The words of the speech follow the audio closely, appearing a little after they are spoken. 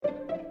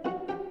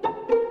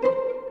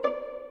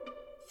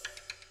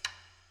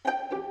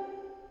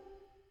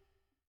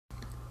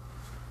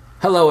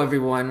Hello,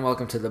 everyone.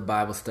 Welcome to the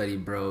Bible Study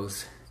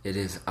Bros. It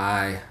is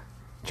I,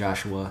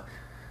 Joshua.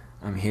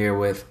 I'm here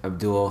with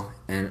Abdul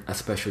and a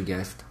special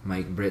guest,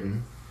 Mike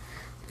Britton.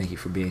 Thank you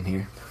for being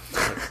here.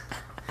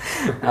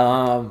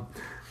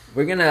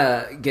 We're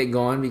gonna get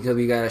going because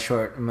we got a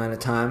short amount of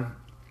time.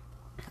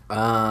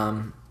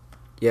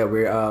 We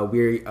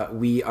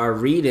are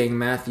reading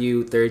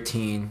Matthew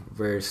 13,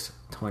 verse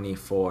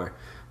 24,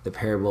 the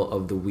parable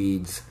of the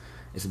weeds.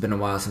 It's been a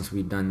while since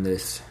we've done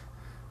this.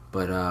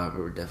 But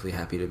we're definitely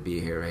happy to be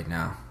here right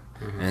now.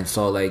 Mm-hmm. And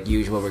so, like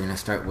usual, we're going to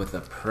start with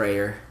a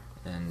prayer.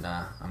 And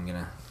I'm going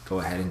to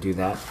go ahead and do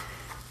that.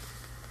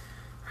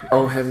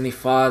 Oh, Heavenly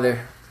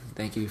Father,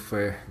 thank you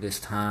for this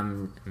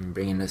time and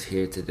bringing us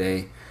here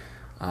today.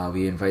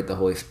 We invite the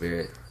Holy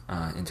Spirit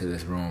into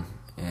this room.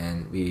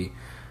 And we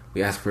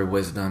ask for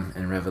wisdom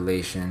and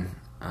revelation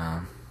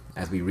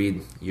as we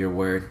read your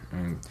word.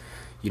 And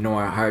you know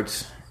our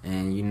hearts.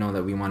 And you know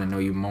that we want to know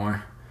you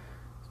more.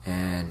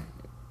 And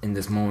in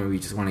this moment, we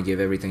just want to give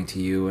everything to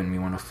you, and we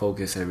want to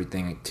focus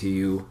everything to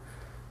you,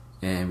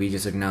 and we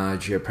just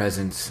acknowledge your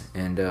presence,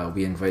 and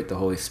we invite the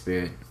Holy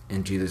Spirit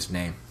in Jesus'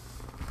 name.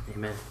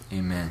 Amen.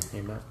 Amen.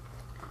 Amen.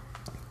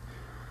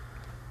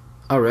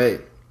 All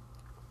right.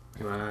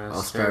 You want to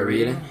I'll start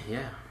reading?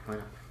 Yeah. Why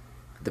not?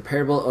 The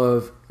parable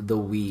of the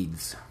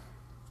weeds.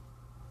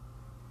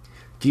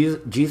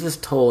 Jesus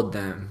told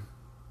them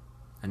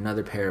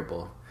another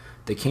parable.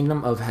 The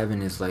kingdom of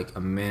heaven is like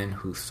a man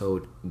who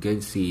sowed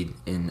good seed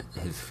in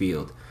his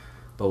field.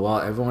 But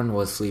while everyone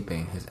was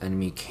sleeping, his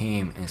enemy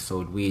came and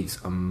sowed weeds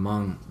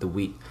among the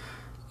wheat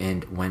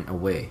and went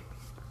away.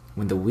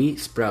 When the wheat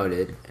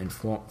sprouted and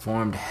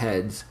formed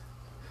heads,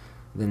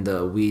 then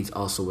the weeds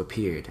also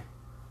appeared.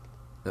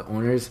 The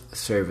owner's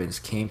servants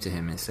came to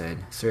him and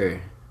said,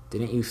 "Sir,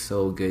 didn't you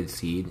sow good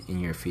seed in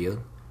your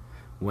field?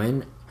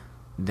 When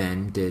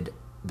then did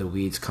the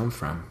weeds come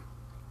from?"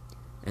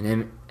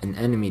 An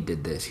enemy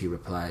did this, he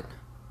replied.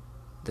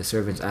 The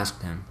servants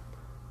asked him,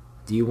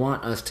 "Do you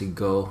want us to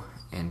go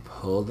and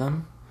pull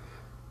them?"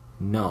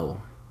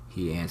 "No,"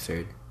 he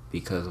answered,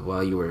 "because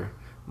while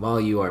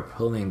you are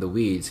pulling the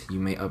weeds, you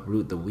may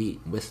uproot the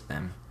wheat with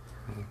them.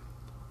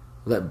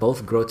 Let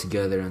both grow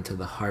together until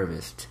the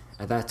harvest.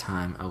 At that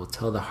time, I will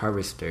tell the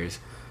harvesters,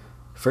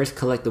 first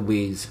collect the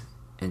weeds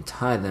and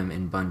tie them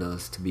in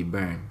bundles to be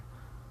burned.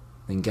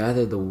 Then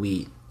gather the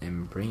wheat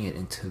and bring it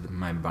into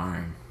my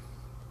barn."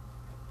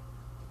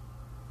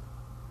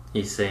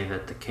 He's saying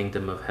that the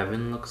kingdom of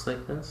heaven looks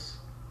like this.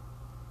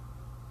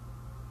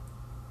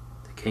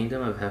 The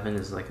kingdom of heaven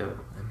is like a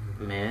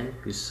man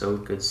who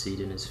sowed good seed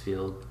in his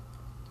field.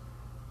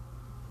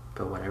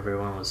 But when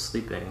everyone was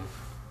sleeping,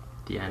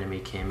 the enemy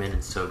came in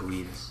and sowed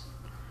weeds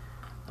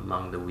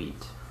among the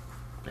wheat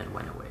and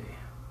went away.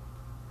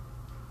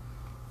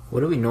 What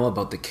do we know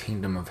about the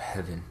kingdom of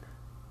heaven?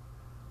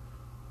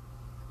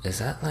 Is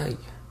that like...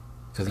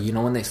 Because you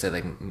know when they say,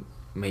 like,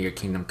 may your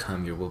kingdom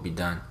come, your will be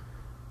done.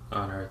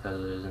 On earth as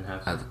it is in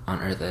heaven.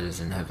 On earth as it is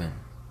in heaven.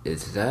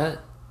 Is that,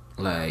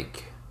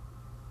 like...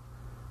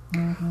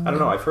 I don't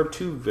know. I've heard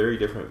two very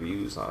different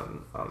views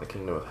on the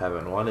kingdom of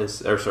heaven. One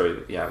is... God's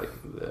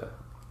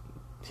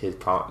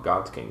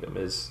kingdom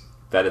is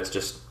that it's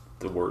just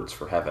the words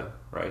for heaven,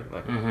 right?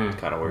 Like,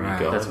 kind of where you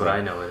go. That's what I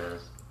know it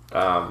is.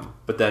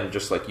 But then,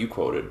 just like you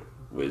quoted,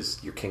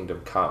 was your kingdom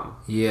come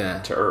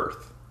to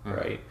earth,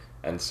 right?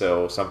 And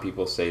so some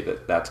people say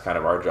that that's kind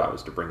of our job,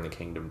 is to bring the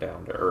kingdom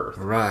down to earth.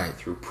 Right.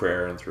 Through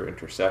prayer and through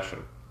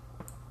intercession.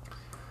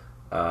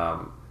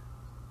 What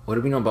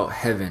do we know about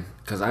heaven?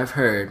 Because I've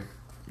heard,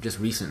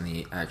 just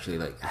recently, actually,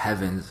 like,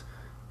 heavens,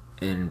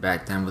 and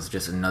back then was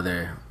just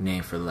another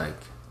name for,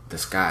 like, the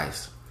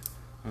skies.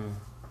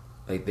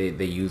 Like,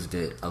 they used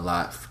it a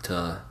lot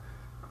to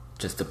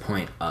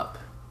point up.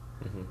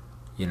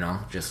 You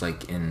know? Just,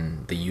 like,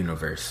 in the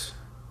universe.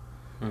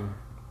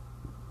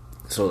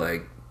 So,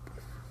 like,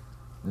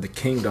 the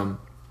kingdom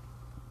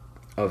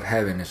of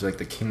heaven is like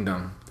the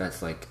kingdom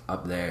that's like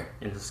up there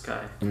in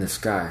the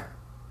sky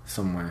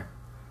somewhere.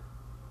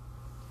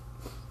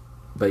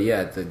 But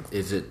yeah,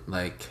 is it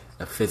like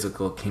a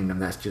physical kingdom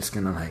that's just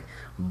gonna like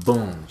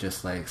boom,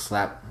 just like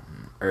slap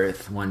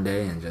earth one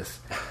day and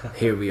just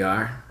here we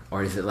are?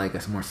 Or is it like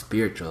a more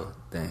spiritual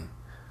thing,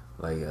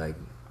 like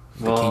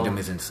the kingdom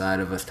is inside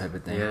of us type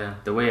of thing? Yeah,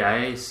 the way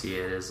I see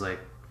it is like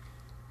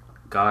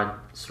God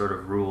sort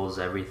of rules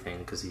everything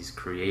because he's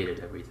created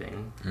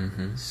everything.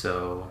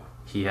 So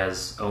he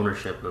has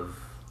ownership of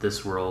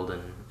this world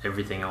and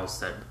everything else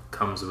that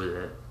comes with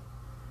it.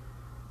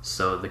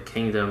 So the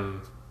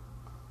kingdom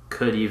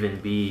could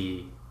even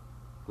be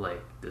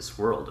like this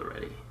world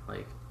already.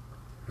 Like,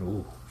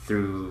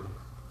 through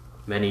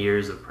many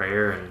years of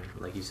prayer and,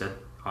 like you said,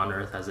 on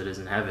earth as it is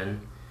in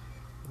heaven,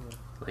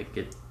 like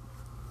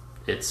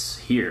it's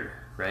here,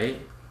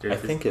 right? I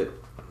think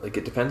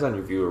it depends on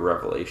your view of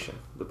Revelation,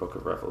 the book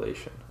of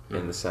Revelation,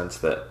 in the sense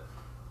that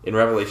in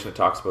Revelation it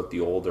talks about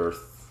the old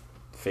earth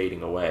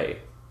fading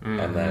away,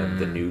 and then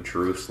the new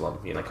Jerusalem,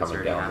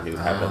 coming down, the new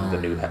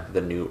heaven,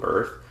 the new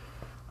earth.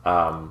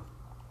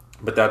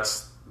 But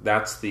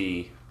that's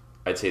the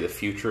I'd say, the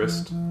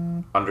futurist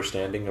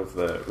understanding of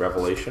the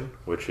Revelation,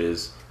 which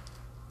is,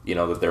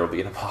 that there will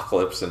be an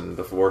apocalypse and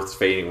the earth's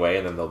fading away,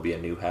 and then there'll be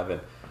a new heaven.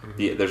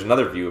 There's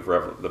another view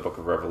of the book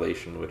of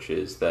Revelation, which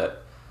is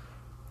that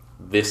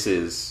this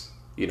is,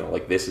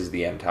 this is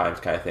the end times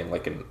kind of thing.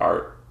 Like in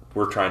art,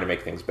 we're trying to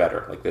make things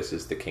better. Like this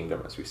is the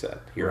kingdom, as we said,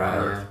 here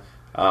on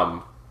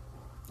earth.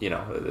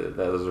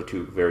 Those are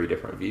two very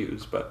different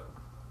views. But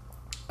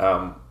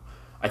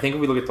I think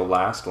if we look at the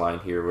last line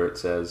here where it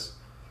says,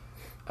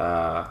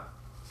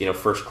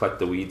 first collect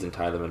the weeds and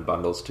tie them in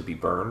bundles to be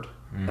burned,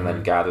 and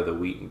then gather the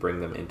wheat and bring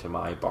them into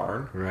my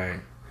barn. Right.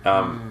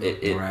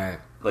 Right.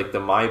 Like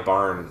the my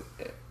barn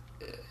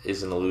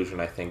is an allusion,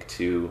 I think,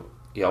 to,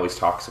 he always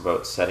talks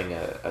about setting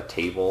a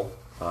table,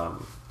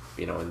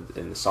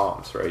 in the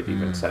Psalms, right?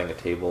 Even setting a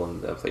table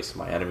in the place of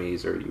my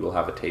enemies, or you will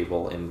have a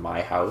table in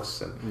my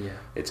house, and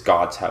it's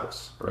God's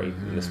house, right?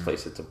 In this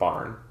place, it's a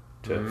barn,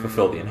 to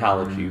fulfill the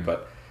analogy,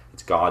 but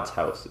it's God's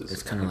house.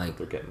 It's kind of like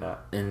they're getting at,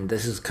 and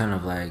this is kind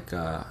of like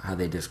how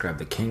they describe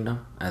the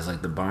kingdom as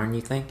like the barn.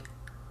 You think?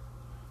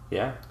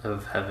 Yeah,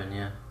 of heaven.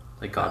 Yeah,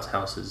 like God's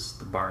house is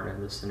the barn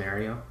in this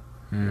scenario,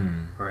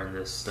 or in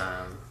this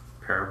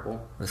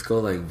parable. Let's go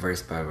like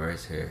verse by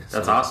verse here.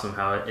 That's awesome.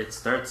 How it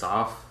starts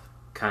off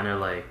kind of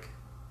like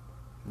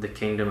the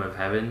kingdom of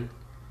heaven,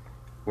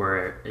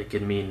 where it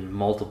could mean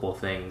multiple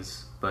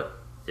things, but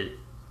it,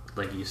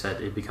 like you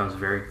said, it becomes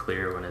very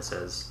clear when it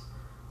says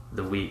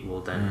the wheat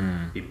will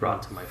then be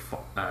brought to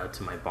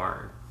my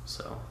barn.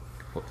 So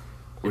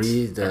I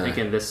think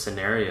in this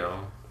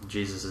scenario,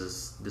 Jesus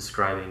is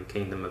describing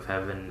kingdom of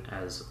heaven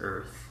as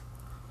earth,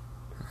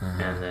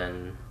 and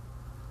then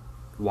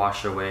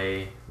wash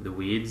away the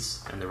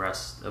weeds, and the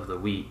rest of the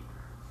wheat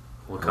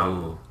will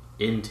come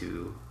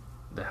into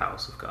the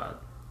house of God.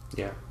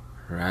 Yeah.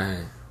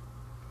 Right.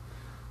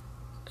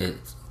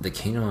 The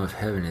kingdom of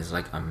heaven is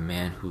like a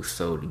man who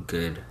sowed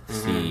good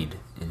seed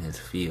in his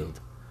field.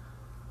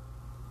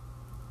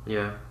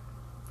 Yeah.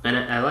 And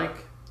I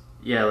like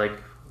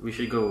we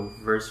should go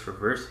verse for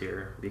verse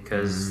here,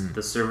 because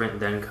the servant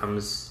then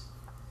comes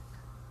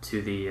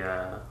to the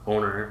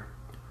owner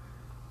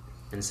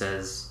and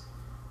says,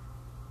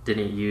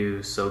 didn't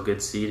you sow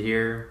good seed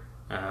here?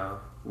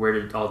 Where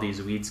did all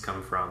these weeds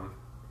come from?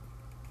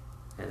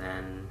 And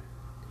then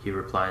he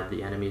replied,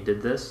 the enemy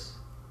did this.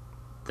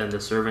 Then the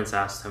servants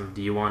asked him,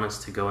 do you want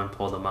us to go and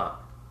pull them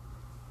up?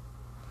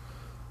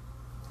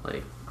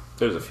 Like,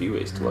 there's a few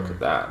ways to look at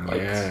that.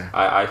 Like,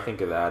 I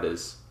think of that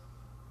as,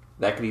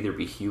 that could either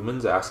be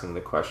humans asking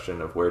the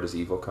question of where does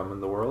evil come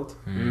in the world.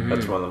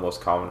 That's one of the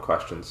most common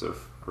questions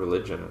of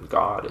religion and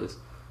God, is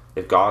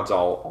if God's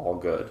all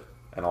good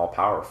and all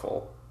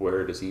powerful,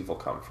 where does evil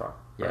come from?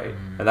 Right?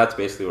 And that's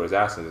basically what he's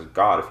asking, is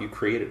God, if you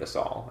created us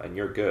all and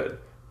you're good,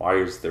 why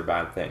is there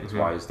bad things?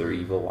 Why is there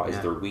evil? Why is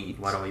there weeds?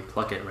 Why don't we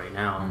pluck it right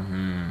now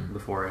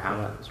before it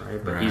happens,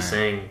 right? But he's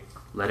saying,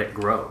 let it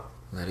grow.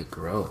 Let it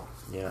grow.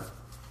 Yeah.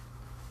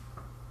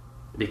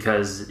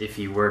 Because if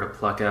you were to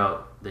pluck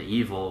out the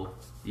evil,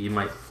 you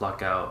might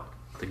pluck out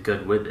the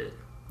good with it.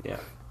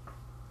 Yeah.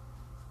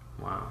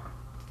 Wow.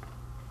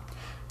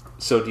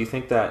 So do you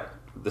think that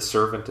the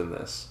servant in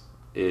this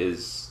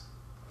is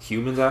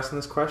humans asking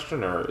this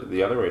question, or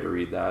the other way to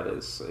read that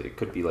is it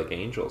could be like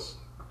angels?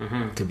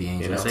 It could be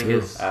angels, I think too.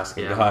 it's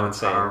asking God and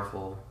saying,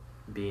 powerful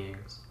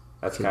beings.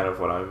 That's kind of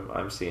what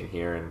I'm seeing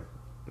here, and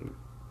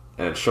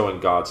it's showing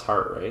God's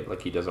heart, right?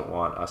 Like he doesn't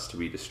want us to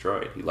be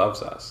destroyed. He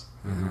loves us.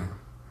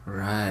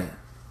 Right.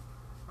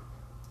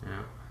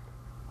 Yeah.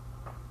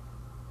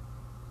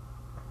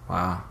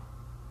 Wow.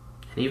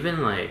 And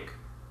even like,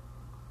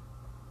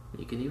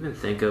 you can even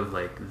think of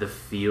like the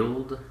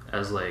field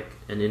as like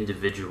an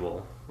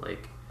individual.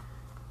 Like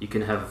you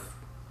can have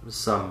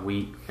some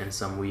wheat and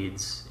some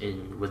weeds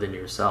within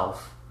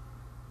yourself,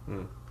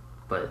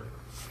 but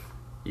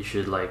you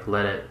should like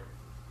let it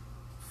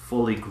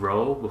fully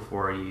grow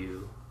before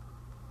you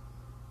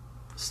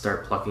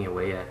start plucking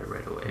away at it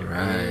right away.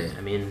 Right. I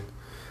mean,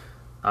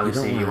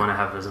 obviously you want to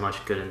have as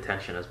much good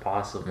intention as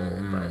possible,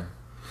 but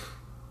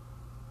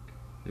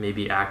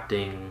maybe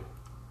acting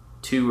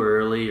too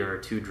early or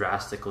too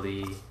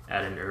drastically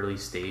at an early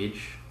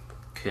stage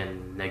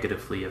can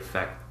negatively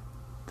affect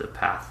the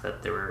path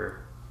that they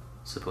were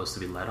supposed to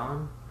be led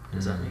on.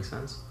 Does that make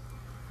sense?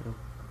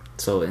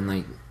 So in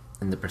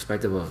the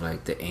perspective of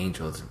like the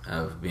angels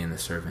of being the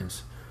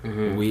servants,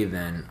 we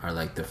then are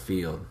like the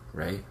field,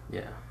 right?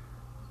 Yeah.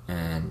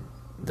 And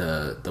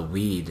the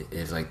weed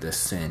is like the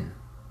sin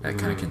that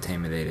kind of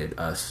contaminated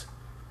us.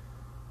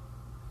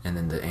 And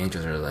then the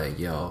angels are like,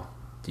 yo,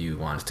 do you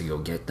want us to go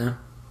get them?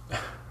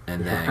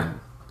 And then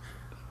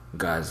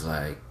God's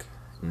like,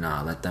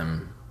 nah, let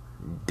them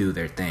do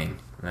their thing.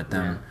 Let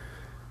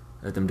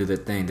them do their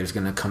thing. There's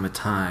gonna come a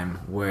time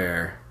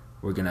where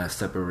we're gonna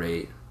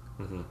separate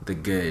the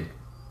good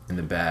and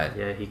the bad.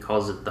 Yeah, he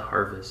calls it the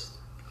harvest.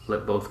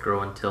 Let both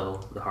grow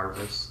until the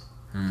harvest.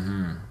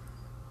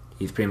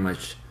 He's pretty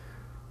much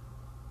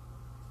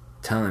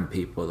telling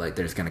people like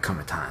there's gonna come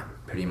a time,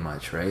 pretty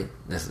much, right?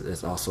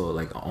 That's also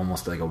like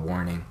almost like a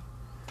warning.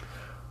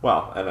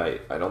 Well, and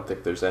I don't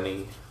think there's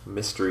any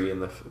mystery in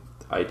the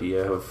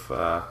idea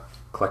of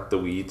collect the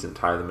weeds and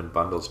tie them in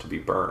bundles to be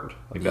burned.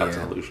 Like, that's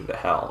an allusion to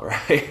hell,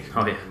 right?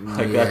 Oh, yeah.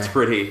 Like, that's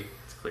pretty...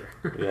 It's clear.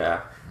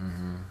 Yeah.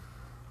 Mm-hmm.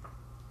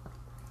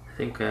 I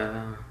think,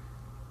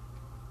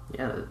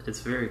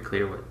 it's very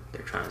clear what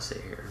they're trying to say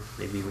here.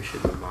 Maybe we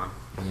should move on.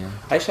 Yeah.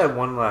 I just had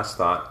one last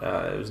thought.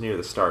 It was near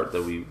the start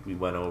that we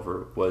went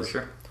over. Was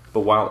Sure.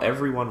 But while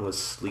everyone was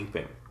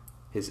sleeping,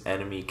 his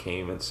enemy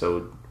came and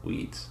sowed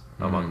weeds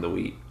among the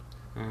wheat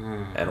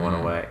and went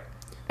away.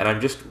 And I'm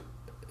just...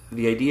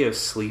 The idea of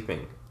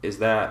sleeping, is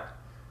that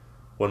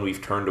when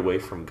we've turned away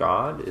from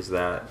God? Is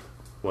that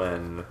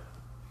when...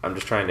 I'm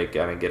just trying to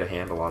kind of get a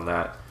handle on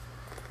that.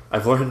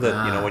 I've learned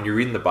that, when you're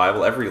reading the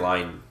Bible, every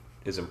line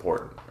is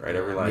important, right?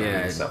 Every line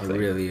means something. It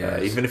really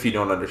is. Even if you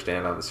don't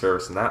understand on the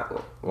surface, and that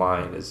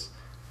line is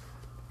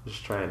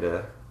just trying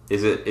to...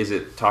 Is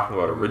it talking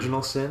about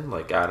original sin,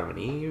 like Adam and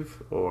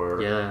Eve?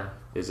 Or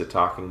is it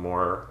talking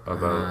more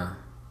about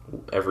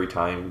every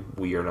time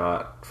we are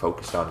not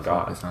focused on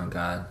God? Focused on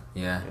God,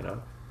 yeah. You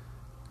know?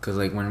 Because,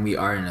 like, when we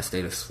are in a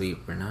state of sleep,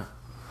 we're not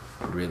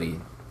really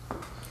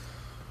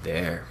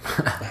there,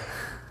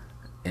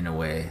 in a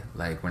way.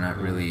 Like, we're not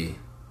really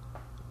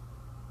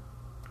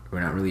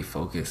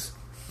focused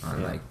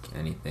on, like,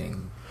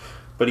 anything.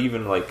 But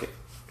even, like,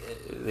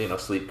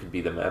 sleep could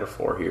be the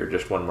metaphor here,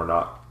 just when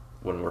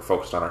we're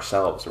focused on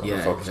ourselves, or when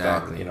we're focused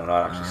on,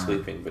 not actually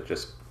sleeping, but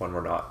just when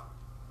we're not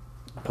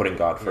putting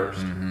God first.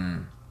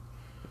 Mm-hmm.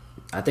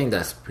 I think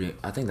that's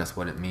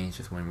what it means,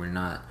 just when we're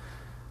not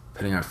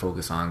putting our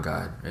focus on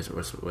God.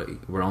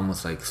 We're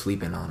almost like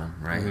sleeping on Him,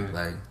 right? Mm-hmm.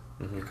 Like,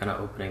 you're kind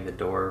of opening the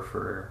door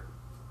for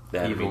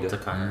evil to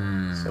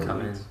kind of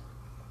come in.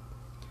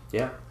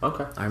 Yeah.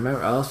 Okay. I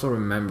also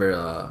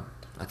remember.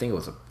 I think it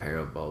was a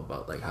parable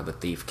about like how the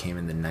thief came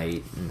in the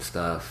night and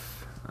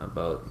stuff.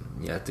 About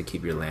you have to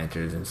keep your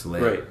lanterns and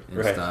lit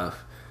and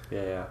stuff.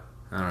 Yeah.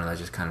 I don't know. That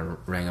just kind of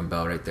rang a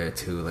bell right there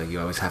too. Like, you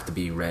always have to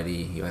be ready.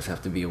 You always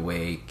have to be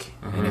awake.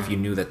 And if you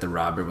knew that the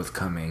robber was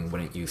coming,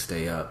 wouldn't you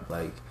stay up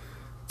like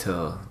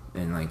till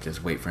and like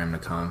just wait for him to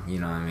come? You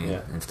know what I mean?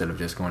 Yeah. Instead of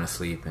just going to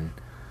sleep and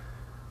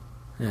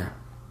yeah.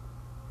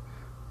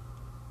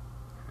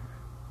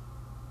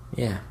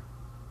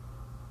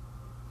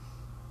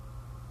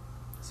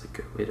 That's a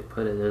good way to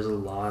put it. There's a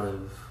lot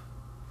of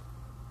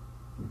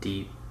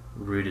deep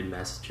rooted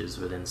messages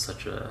within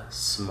such a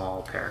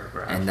small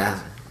paragraph. And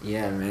that's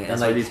man.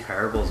 That's why these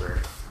parables are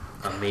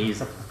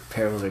amazing.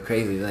 Parables are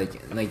crazy.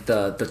 Like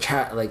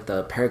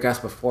the paragraphs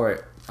before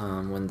it,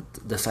 when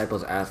the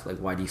disciples asked like,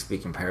 why do you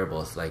speak in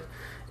parables? Like,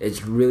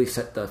 it's really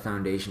set the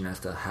foundation as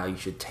to how you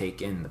should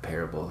take in the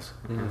parables.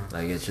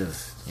 Like, it's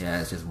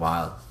just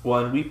wild.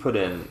 Well, and we put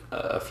in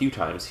a few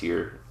times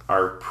here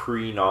our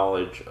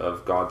pre-knowledge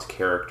of God's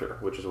character,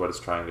 which is what it's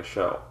trying to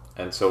show.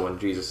 And so when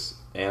Jesus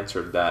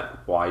answered that,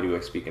 why do I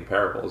speak in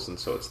parables? And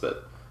so it's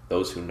that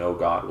those who know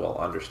God will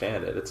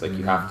understand it. It's like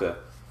you have to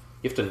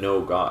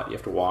know God. You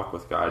have to walk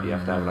with God. You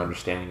have to have an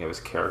understanding of His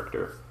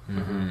character.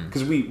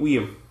 Because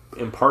we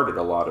imparted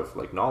a lot of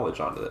like knowledge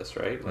onto this,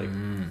 right? Like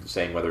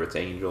saying whether it's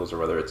angels or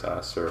whether it's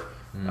us, or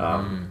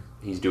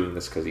He's doing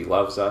this because He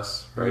loves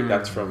us, right?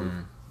 That's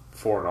from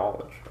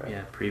foreknowledge, right?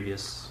 Yeah,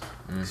 previous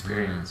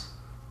experience.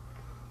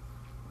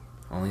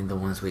 Only the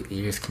ones with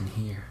ears can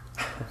hear.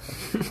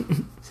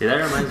 See, that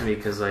reminds me,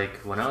 because like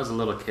when I was a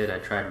little kid, I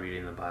tried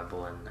reading the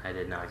Bible and I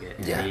did not get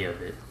any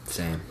of it.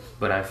 Same.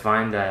 But I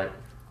find that,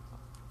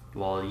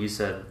 well, you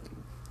said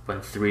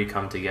when three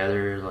come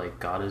together,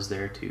 like God is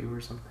there too, or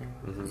something.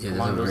 Yeah,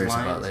 there's a verse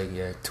about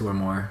like two or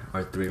more,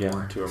 or three or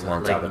more. Two or more.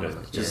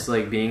 Like, just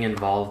like being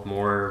involved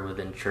more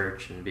within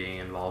church and being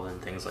involved in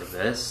things like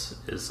this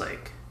is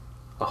like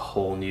a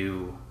whole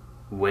new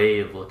way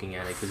of looking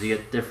at it, because you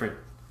get different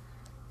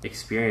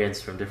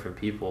experience from different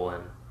people,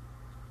 and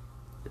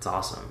it's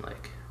awesome.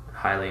 Like, I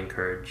highly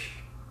encourage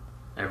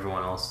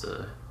everyone else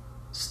to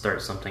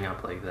start something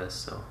up like this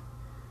so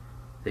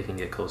they can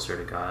get closer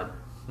to God,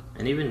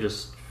 and even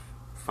just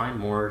find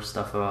more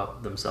stuff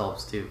about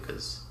themselves too,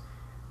 because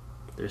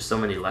there's so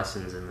many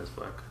lessons in this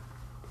book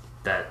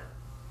that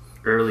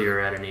earlier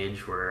at an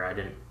age where I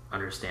didn't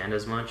understand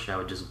as much, I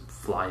would just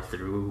fly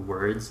through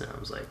words and I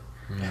was like,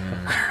 I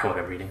don't know what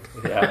I'm reading.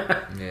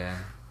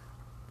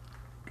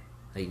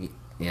 Like,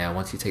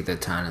 once you take the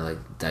time to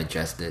like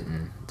digest it,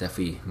 and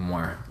definitely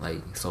more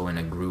like so in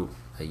a group,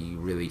 like, you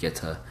really get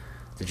to,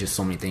 there's just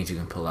so many things you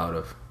can pull out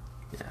of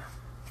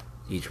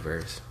each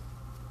verse.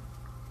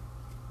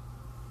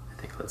 I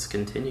think let's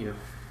continue.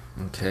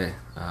 Okay.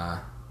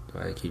 Do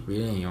I keep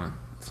reading? You want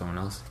someone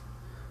else?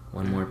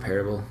 One more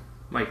parable?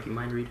 Mike, you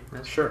mind reading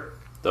that? Sure.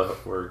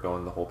 We're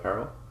going the whole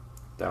parable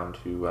down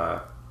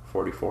to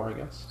 44, I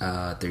guess.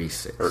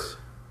 36.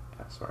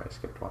 Sorry, I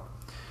skipped one.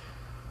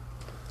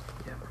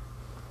 Yeah.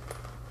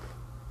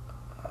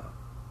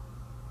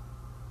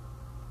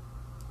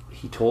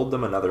 He told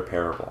them another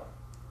parable.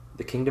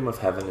 The kingdom of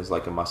heaven is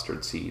like a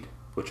mustard seed,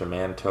 which a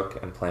man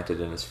took and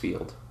planted in his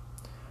field.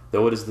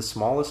 Though it is the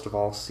smallest of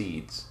all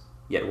seeds,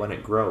 yet when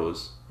it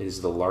grows, it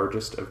is the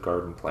largest of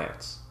garden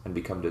plants, and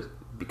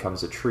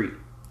becomes a tree,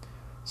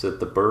 so that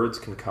the birds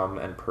can come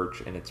and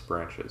perch in its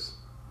branches.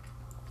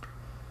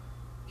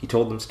 He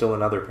told them still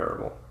another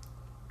parable.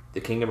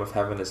 The kingdom of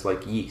heaven is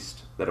like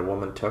yeast that a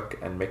woman took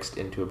and mixed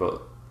into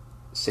about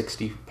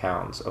 60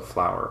 pounds of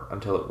flour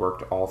until it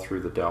worked all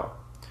through the dough.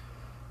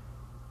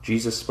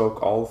 Jesus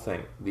spoke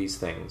these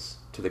things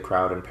to the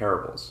crowd in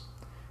parables.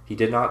 He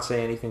did not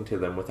say anything to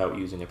them without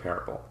using a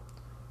parable.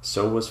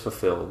 So was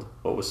fulfilled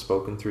what was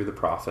spoken through the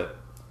prophet,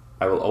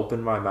 I will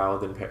open my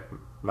mouth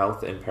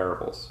in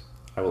parables.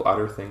 I will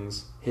utter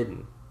things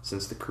hidden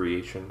since the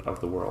creation of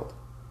the world.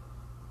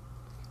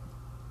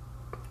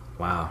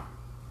 Wow.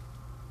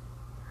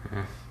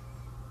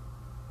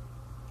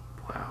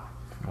 Wow.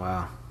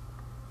 Wow.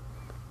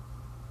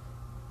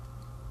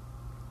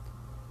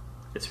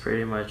 It's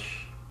pretty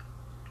much...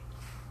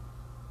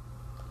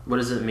 What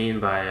does it mean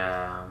by,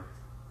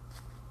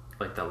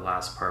 like the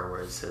last part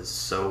where it says,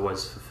 so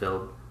was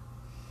fulfilled,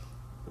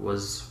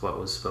 was what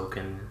was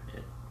spoken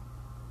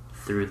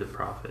through the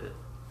prophet?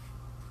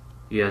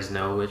 You guys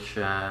know which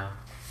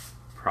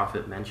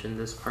prophet mentioned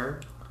this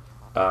part?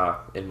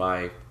 In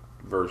my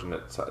version,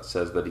 it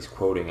says that he's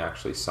quoting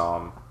actually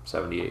Psalm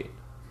 78.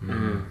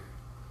 Mm-hmm.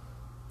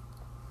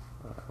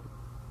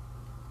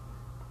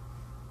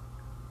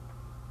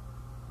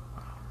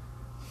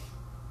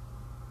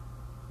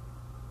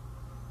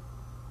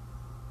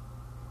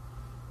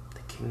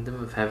 The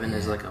kingdom of heaven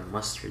is like a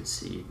mustard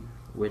seed,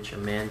 which a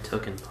man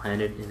took and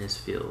planted in his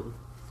field.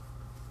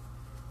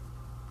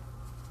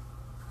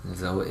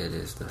 Though it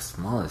is the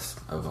smallest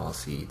of all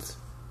seeds,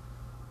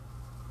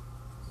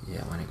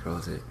 when it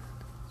grows, it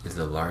is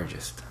the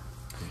largest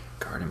of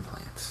garden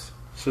plants.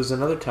 So there's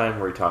another time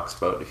where he talks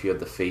about if you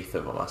had the faith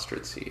of a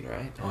mustard seed,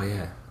 right? Oh,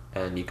 yeah.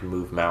 And you can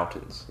move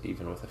mountains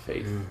even with a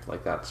faith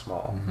like that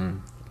small. Mm-hmm.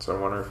 So I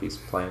wonder if he's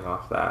playing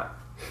off that,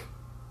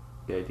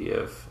 the idea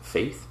of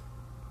faith.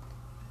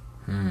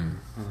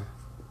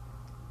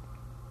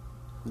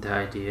 The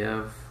idea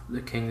of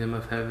the kingdom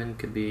of heaven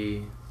could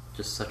be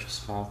just such a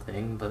small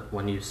thing, but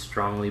when you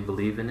strongly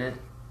believe in it,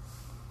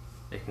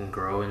 it can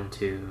grow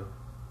into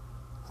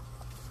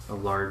a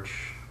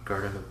large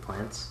garden of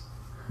plants.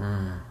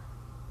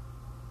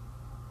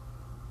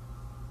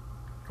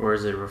 Or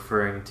is it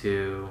referring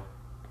to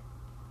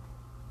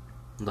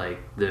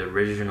like the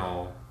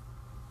original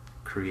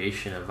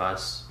creation of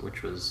us,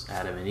 which was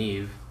Adam and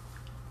Eve,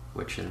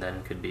 which and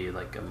then could be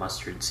like a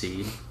mustard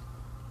seed,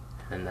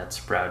 and that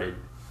sprouted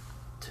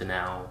to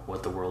now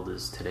what the world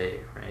is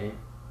today, right?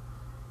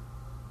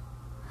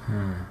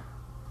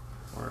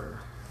 Or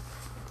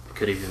it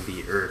could even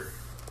be Earth.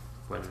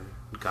 When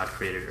God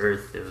created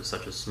Earth, it was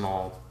such a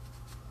small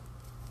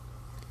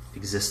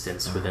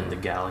existence within the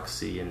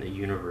galaxy and the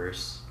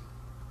universe,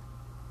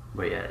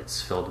 but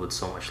it's filled with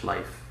so much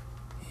life.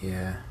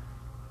 There's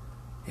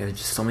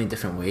just so many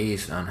different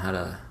ways on how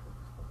to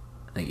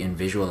like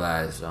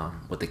visualize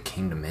what the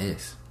kingdom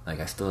is. Like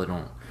I still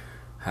don't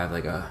have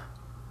like a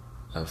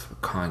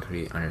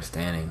concrete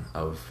understanding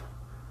of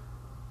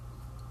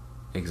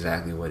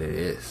exactly what it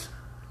is.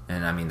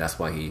 And I mean that's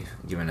why he's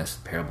giving us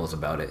parables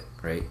about it,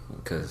 right?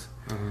 Because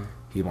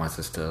he wants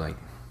us to like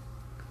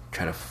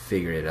try to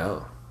figure it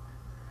out.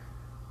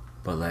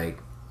 But like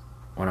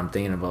when I'm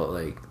thinking about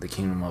like the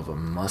kingdom of a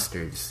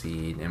mustard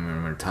seed, and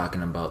when we're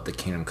talking about the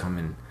kingdom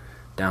coming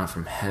down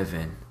from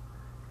heaven,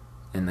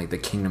 and like the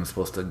kingdom's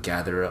supposed to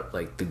gather up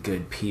like the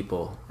good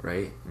people,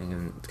 right?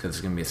 Because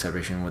there's gonna be a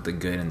separation with the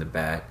good and the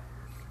bad.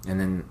 And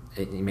then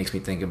it makes me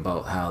think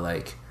about how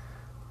like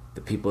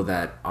the people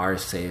that are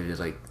saved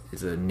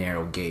is a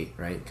narrow gate,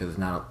 right? Because it's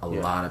not a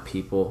lot of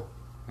people.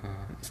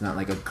 It's not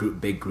like a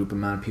big group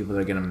amount of people that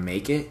are gonna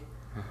make it.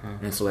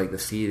 And so like the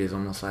seed is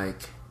almost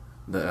like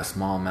a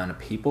small amount of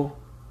people.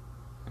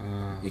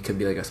 It could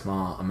be like a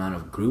small amount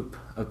of group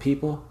of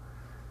people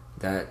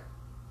that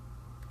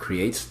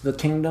creates the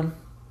kingdom.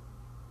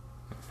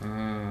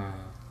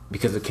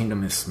 Because the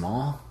kingdom is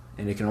small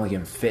and it can only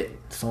fit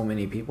so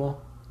many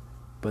people.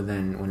 But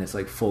then when it's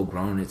like full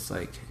grown, it's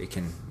like it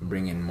can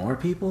bring in more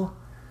people.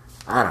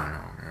 I don't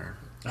know, man.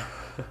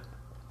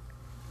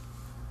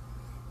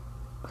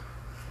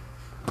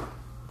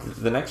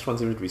 The next one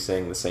seems to be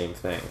saying the same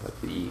thing,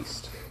 like the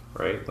yeast,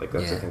 right? Like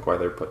that's I think why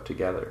they're put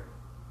together.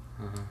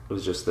 It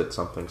was just that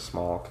something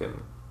small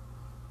can,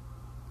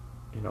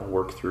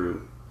 work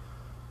through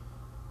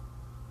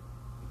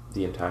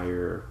the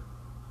entire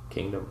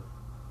kingdom,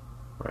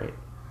 right?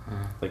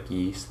 Like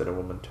yeast that a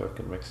woman took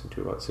and mixed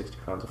into about 60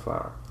 pounds of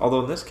flour.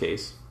 Although in this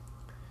case,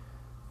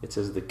 it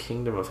says the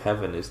kingdom of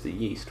heaven is the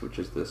yeast, which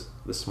is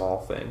the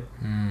small thing,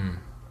 and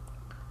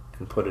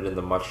put it in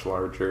the much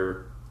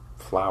larger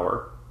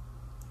flour,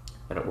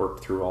 and it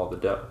worked through all the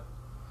dough.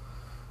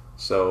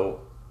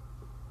 So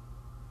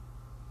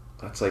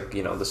that's like,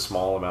 the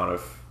small amount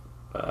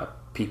of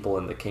people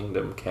in the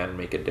kingdom can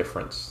make a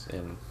difference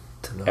in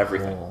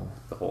everything.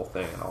 The whole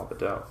thing and all the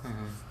dough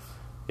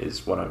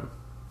is what I'm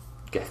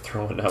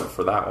throwing out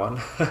for that one.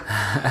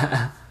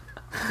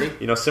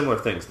 Similar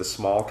things. The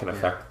small can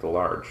affect the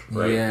large,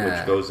 right?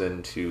 Which goes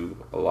into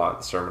a lot.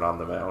 The Sermon on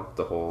the Mount,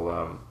 the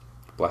whole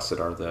blessed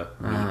are the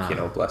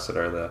meek, blessed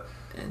are the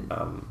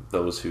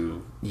those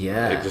who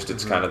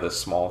it's kind of the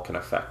small can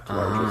affect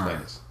larger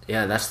things.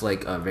 Yeah, that's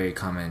like a very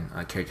common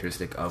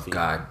characteristic of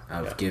God,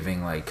 of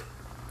giving like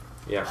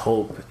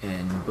hope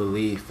and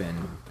belief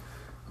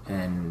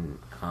and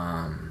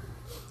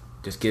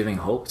just giving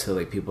hope to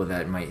like people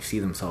that might see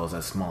themselves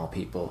as small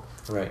people,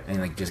 right?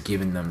 And like just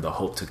giving them the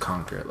hope to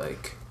conquer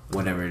like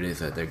whatever it is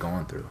that they're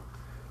going through.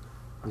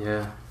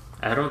 Yeah,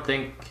 I don't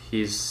think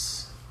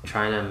he's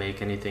trying to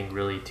make anything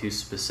really too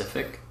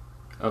specific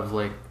of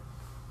like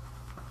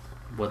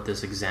what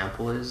this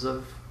example is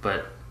of,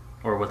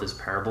 or what this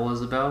parable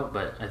is about,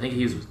 but I think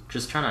he was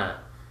just trying to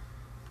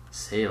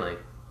say like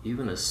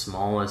even the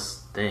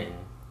smallest thing,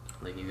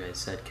 like you guys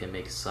said, can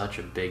make such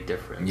a big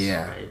difference.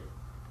 Yeah. Right?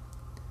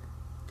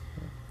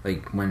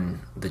 Like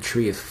when the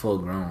tree is full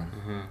grown,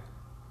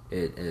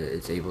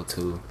 it's able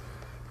to,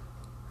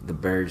 the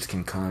birds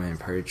can come and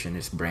perch in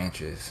its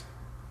branches.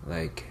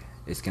 Like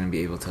it's gonna be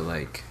able to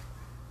like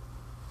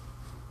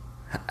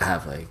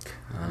have like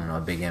a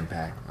big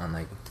impact on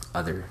like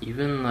other,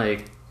 even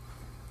like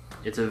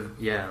it's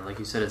like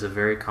you said, it's a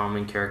very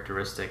common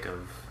characteristic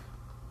of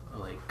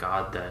like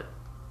God that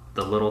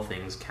the little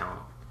things count.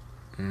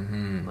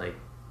 Like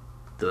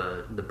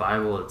the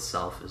Bible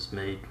itself is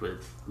made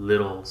with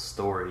little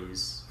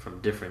stories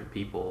from different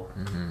people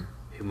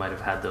who might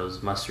have had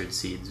those mustard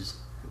seeds.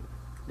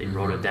 They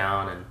wrote it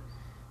down, and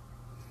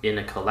in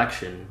a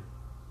collection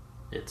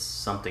it's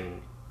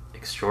something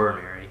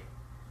extraordinary.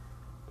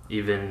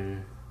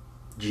 Even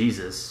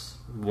Jesus,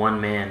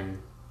 one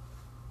man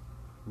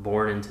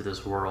born into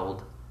this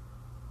world,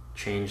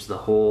 changed the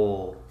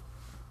whole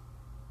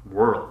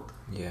world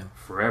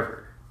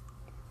forever,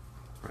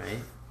 right?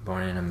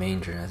 Born in a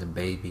manger as a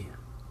baby.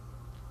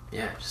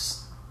 Yeah,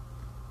 just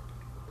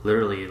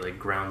literally like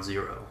ground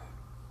zero.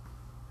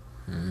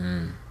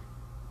 Yeah,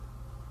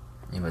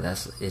 but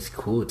it's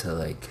cool to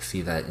like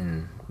see that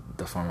in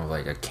the form of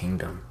like a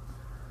kingdom.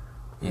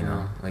 You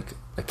know, like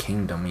a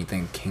kingdom. When you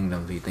think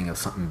kingdoms, you think of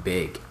something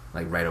big,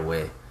 like right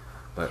away.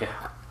 But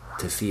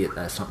to see it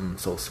as something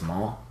so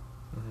small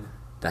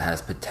that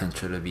has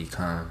potential to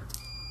become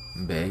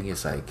big,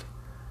 it's like,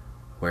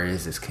 where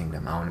is this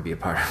kingdom? I want to be a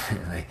part of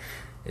it. Like,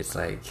 it's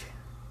like,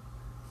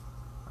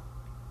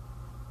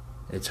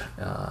 it's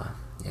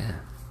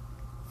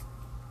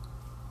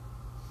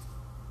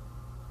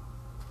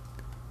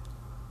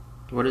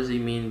What does he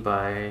mean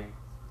by,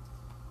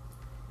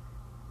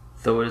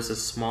 though it is the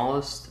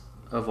smallest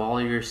of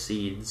all your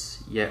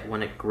seeds, yet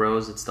when it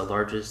grows it's the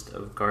largest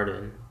of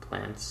garden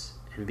plants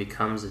and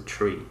becomes a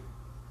tree,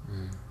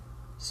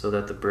 so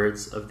that the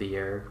birds of the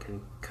air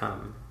can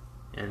come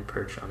and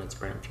perch on its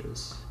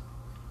branches?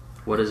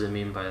 What does it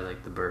mean by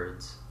like the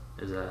birds?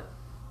 Is that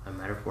a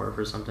metaphor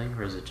for something,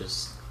 or is it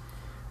just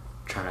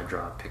trying to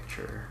draw a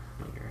picture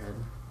in your head?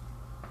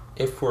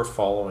 If we're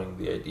following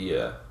the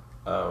idea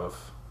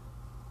of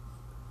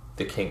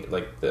the king,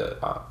 like the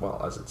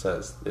as it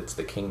says, it's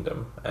the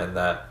kingdom, and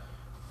that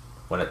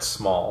when it's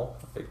small,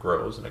 it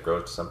grows, and it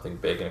grows to something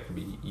big, and it can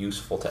be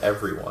useful to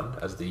everyone,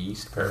 as the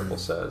yeast parable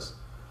says.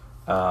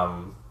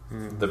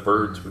 The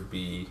birds would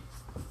be,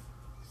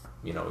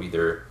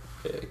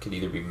 it could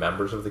either be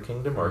members of the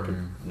kingdom, or it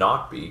could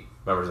not be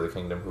members of the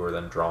kingdom who are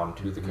then drawn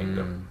to the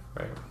kingdom,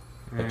 right?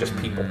 Like just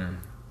people.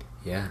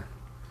 Yeah.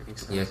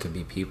 Yeah, it could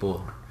be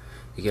people.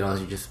 It could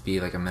also just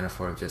be like a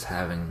metaphor of just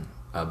having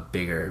a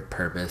bigger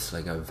purpose,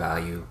 like a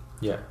value.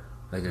 Yeah.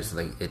 Like there's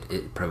like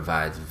it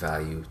provides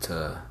value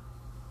to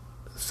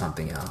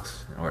something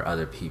else or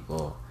other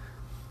people.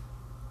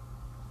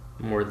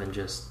 More than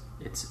just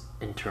its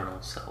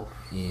internal self.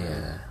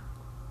 Yeah.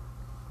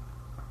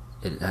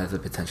 It has the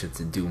potential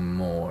to do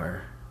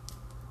more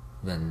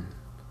than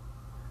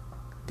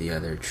the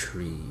other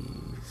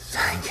trees,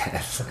 I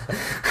guess.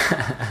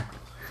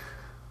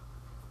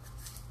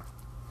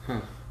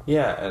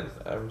 Yeah, and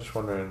I'm just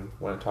wondering,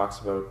 when it talks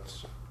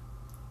about,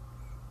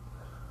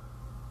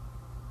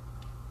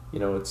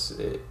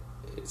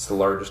 it's the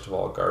largest of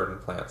all garden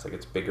plants, like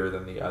it's bigger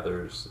than the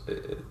others.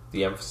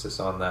 The emphasis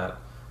on that,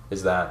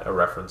 is that a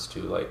reference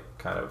to like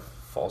kind of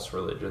false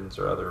religions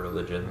or other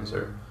religions,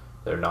 or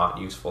they're not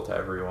useful to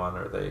everyone,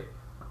 or they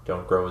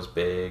don't grow as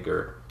big,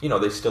 or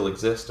they still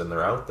exist and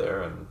they're out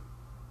there,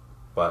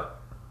 but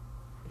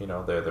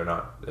they're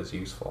not as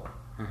useful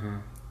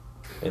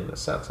in the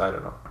sense. I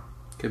don't know.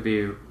 Could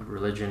be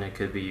religion, it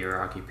could be your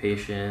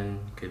occupation,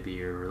 it could be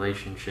your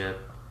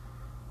relationship.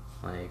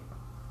 Like,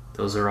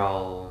 those are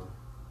all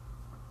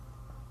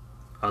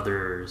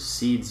other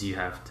seeds you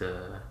have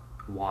to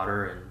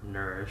water and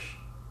nourish,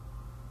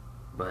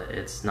 but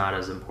it's not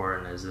as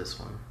important as this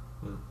one.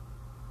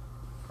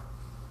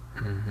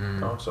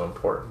 Also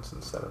importance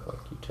instead of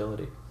like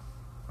utility.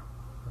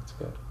 That's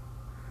good.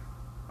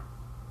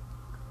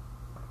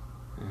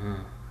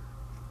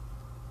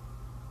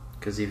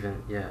 Because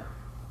even,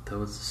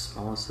 though it's the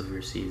smallest of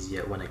your seeds,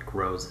 yet when it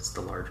grows, it's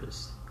the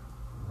largest.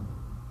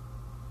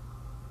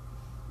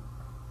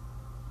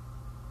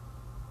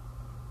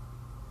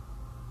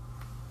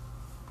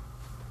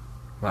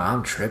 Well,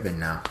 I'm tripping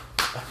now.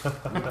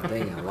 I'm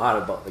thinking a lot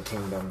about the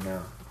kingdom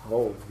now.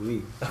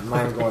 Holy,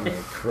 mine's going like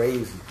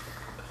crazy.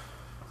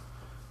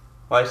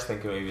 Well, I was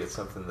thinking maybe it's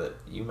something that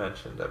you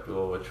mentioned,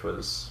 Abdul, which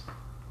was,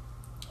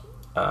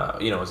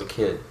 as a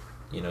kid,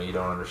 you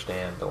don't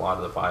understand a lot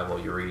of the Bible.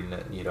 You're reading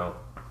it and you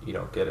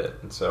don't get it,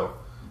 and so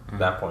at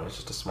that point it's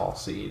just a small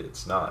seed.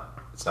 It's not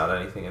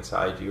anything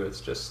inside you.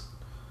 It's just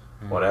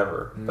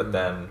whatever. But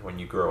then when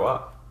you grow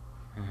up,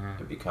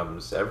 it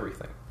becomes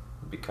everything.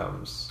 It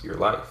becomes your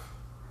life.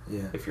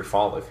 Yeah. If you're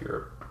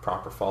a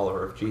proper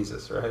follower of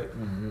Jesus, right?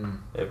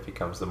 It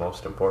becomes the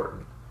most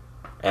important.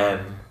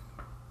 And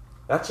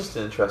that's just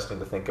interesting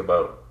to think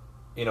about.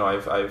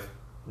 I've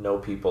know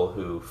people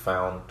who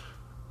found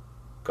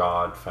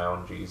God,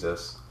 found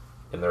Jesus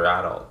in their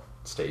adult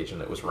stage,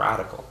 and it was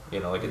radical.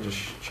 It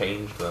just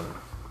changed them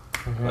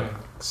like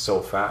so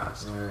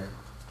fast. Right.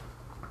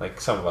 Like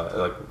some of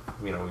us,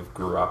 we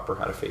grew up or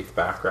had a faith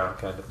background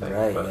kind of thing.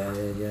 Right. But,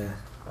 Yeah.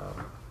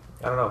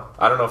 I don't know.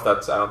 I don't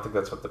think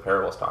that's what the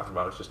parable's talking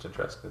about. It's just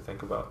interesting to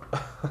think about.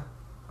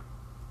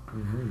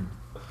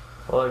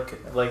 Well,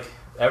 like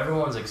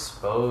everyone's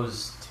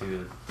exposed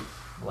to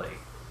like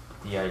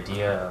the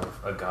idea of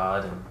a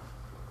God and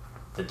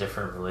the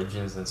different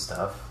religions and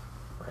stuff,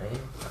 right?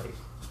 Like,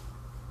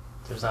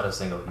 there's not a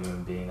single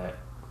human being that.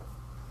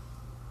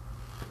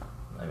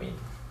 I mean,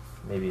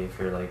 maybe if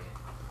you're like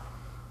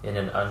in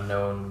an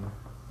unknown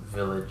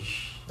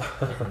village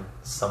in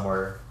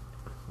somewhere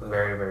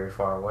very, very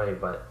far away,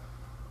 but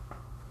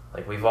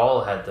like we've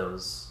all had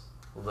those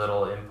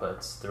little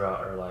inputs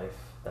throughout our life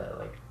that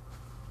like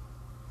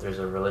there's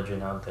a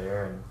religion out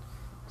there and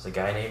there's a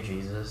guy named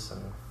Jesus,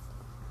 and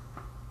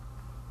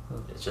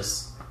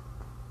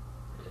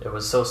it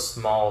was so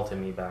small to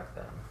me back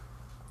then,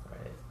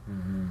 right?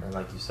 And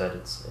like you said,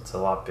 it's a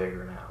lot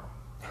bigger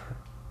now,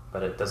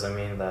 but it doesn't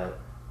mean that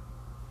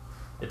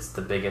it's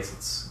the biggest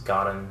it's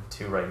gotten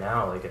to right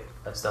now. Like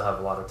I still have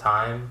a lot of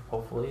time,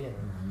 hopefully,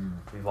 and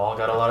we've all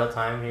got a lot of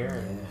time here,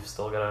 and we've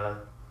still gotta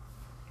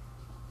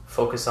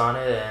focus on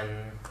it.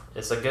 And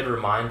it's a good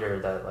reminder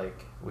that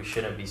like we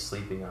shouldn't be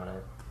sleeping on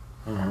it,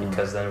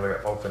 because then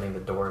we're opening the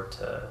door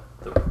to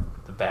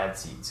the bad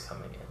seeds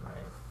coming in,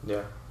 right?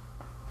 Yeah.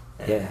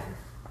 And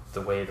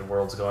the way the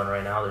world's going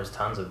right now, there's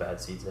tons of bad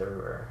seeds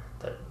everywhere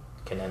that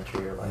can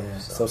enter your life. Yeah.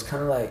 So, So it's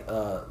kind of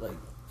like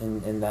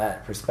in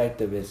that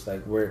perspective, it's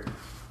like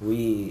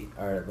we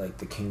are like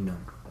the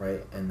kingdom,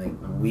 right? And like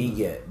we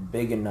get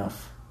big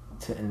enough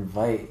to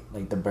invite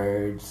like the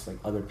birds, like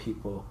other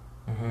people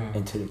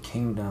into the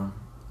kingdom,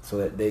 so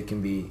that they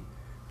can be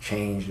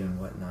changed and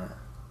whatnot.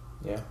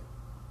 Yeah.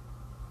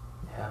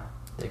 Yeah,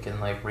 they can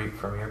like reap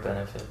from your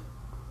benefit.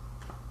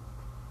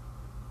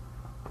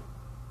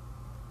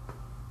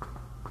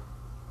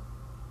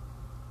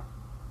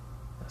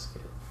 That's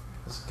good.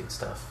 That's good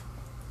stuff.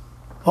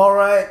 All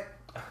right.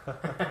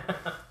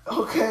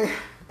 Okay.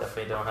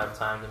 Definitely don't have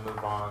time to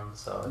move on,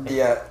 so I think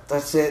Yeah,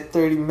 that's it.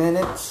 30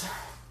 minutes.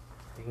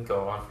 we can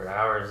go on for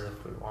hours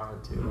if we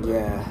wanted to.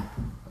 Yeah.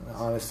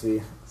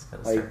 Honestly, It's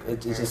gonna like start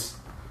it's here. just.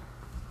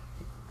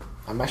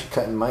 I'm actually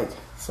cutting Mike,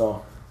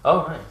 so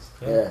Oh, nice.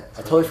 yeah.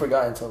 I totally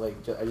forgot until like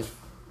I just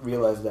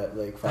realized that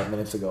like 5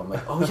 minutes ago. I'm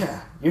like, oh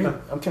yeah,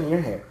 I'm cutting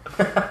your hair.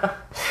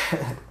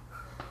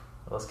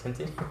 Let's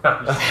continue.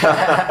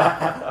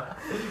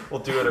 We'll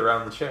do it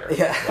around the chair.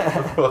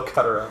 Yeah. We'll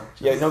cut around.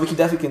 Yeah, no, we can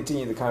definitely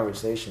continue the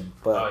conversation,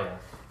 but Oh yeah.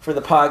 for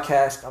the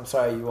podcast, I'm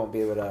sorry you won't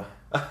be able to.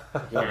 You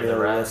won't Hear be the able to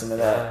rest. listen to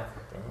that. Yeah.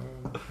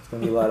 Dang. It's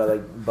gonna be a lot of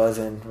like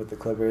buzzing with the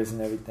clippers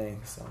and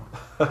everything, so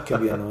it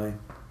could be annoying.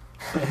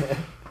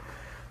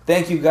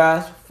 Thank you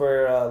guys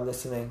for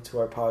listening to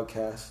our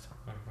podcast.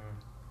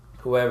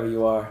 Whoever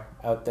you are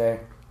out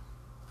there,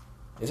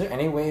 is there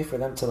any way for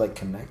them to like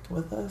connect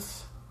with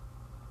us?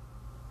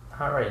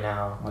 Not right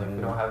now. Like we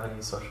know. don't have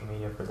any social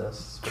media for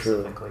this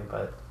True. specifically,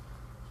 but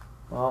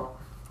Well,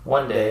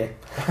 one day.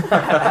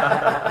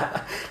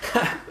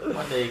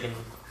 One day you can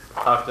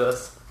talk to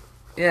us.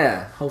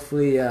 Yeah,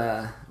 hopefully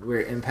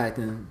we're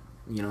impacting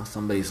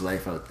somebody's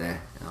life out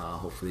there.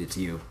 Hopefully it's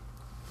you,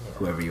 Yeah.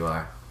 whoever you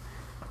are.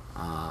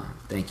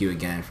 Thank you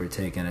again for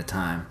taking the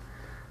time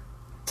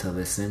to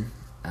listen.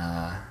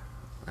 I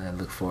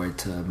look forward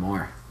to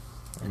more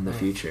in the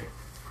future.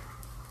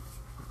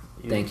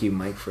 Thank you,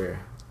 Mike, for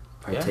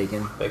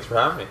partaking. Yeah. Thanks for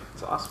having me.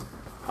 It's awesome.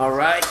 All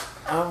right.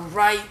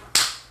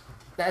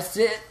 That's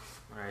it.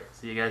 All right.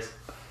 See you guys.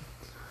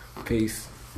 Peace.